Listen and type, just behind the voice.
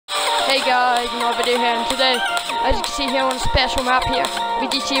Hey guys, another video here, and today, as you can see here on a special map here, we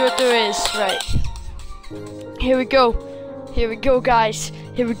can see what there is. Right, here we go guys,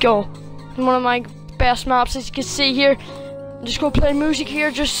 here we go. One of my best maps, as you can see here. I'm just gonna play music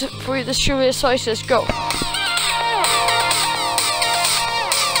here just for you to show you the size. Let's go.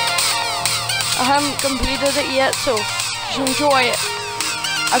 I haven't completed it yet, so just enjoy it.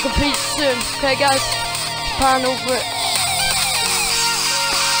 I'll complete it soon. Okay guys, pan over it.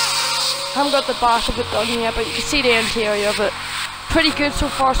 I haven't got the back of it done yet, but you can see the interior of it. Pretty good so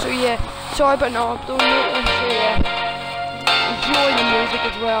far, so yeah. Sorry about not uploading it, so yeah. Enjoy the music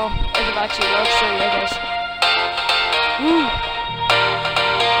as well, if it actually works, so yeah guys. Woo!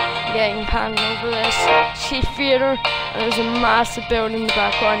 Getting panning over this. See theatre, and there's a massive building in the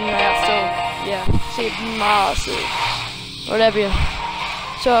background there, so yeah. See, massive. Whatever you.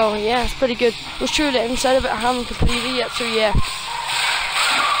 So yeah, it's pretty good. We'll show you the inside of it. I haven't completed yet, so yeah.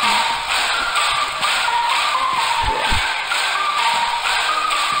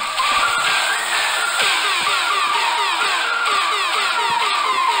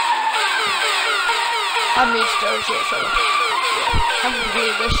 I haven't reached those yet, so yeah. I haven't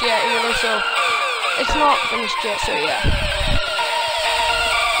completed this yet either, so it's not finished yet, so yeah.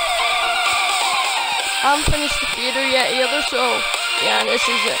 I haven't finished the theatre yet either, so yeah, this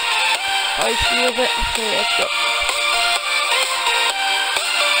is it. How I feel it. So yeah, let's go.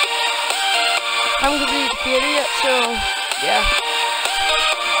 I haven't completed the theatre yet, so yeah.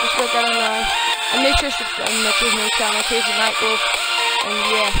 Just look at it now. And make sure to subscribe to my new channel, Crazy Night Wolf, and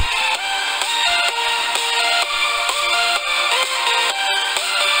yeah.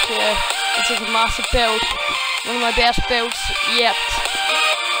 Yeah, this is a massive build, one of my best builds yet.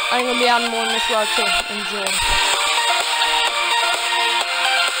 I'm going to be adding more in this world, so enjoy.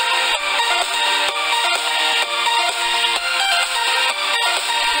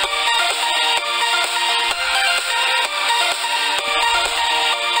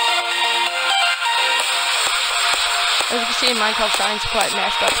 As you can see, Minecraft sounds quite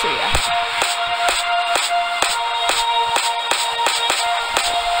messed up, so yeah.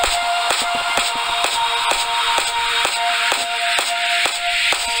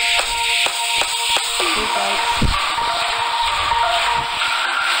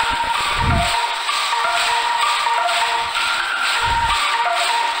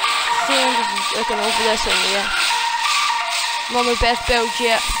 Looking over this, and yeah, one of the best builds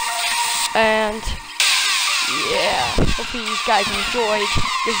yet, and yeah, hopefully you guys enjoyed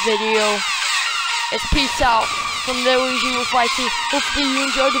this video. It's peace out from those who will fight you. Hopefully you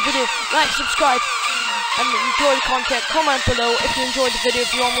enjoyed the video. Like, subscribe, and enjoy the content. Comment below if you enjoyed the video.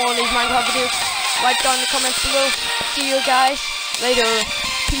 If you want more of these Minecraft videos, write down in the comments below. See you guys later.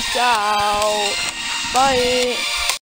 Peace out. Bye.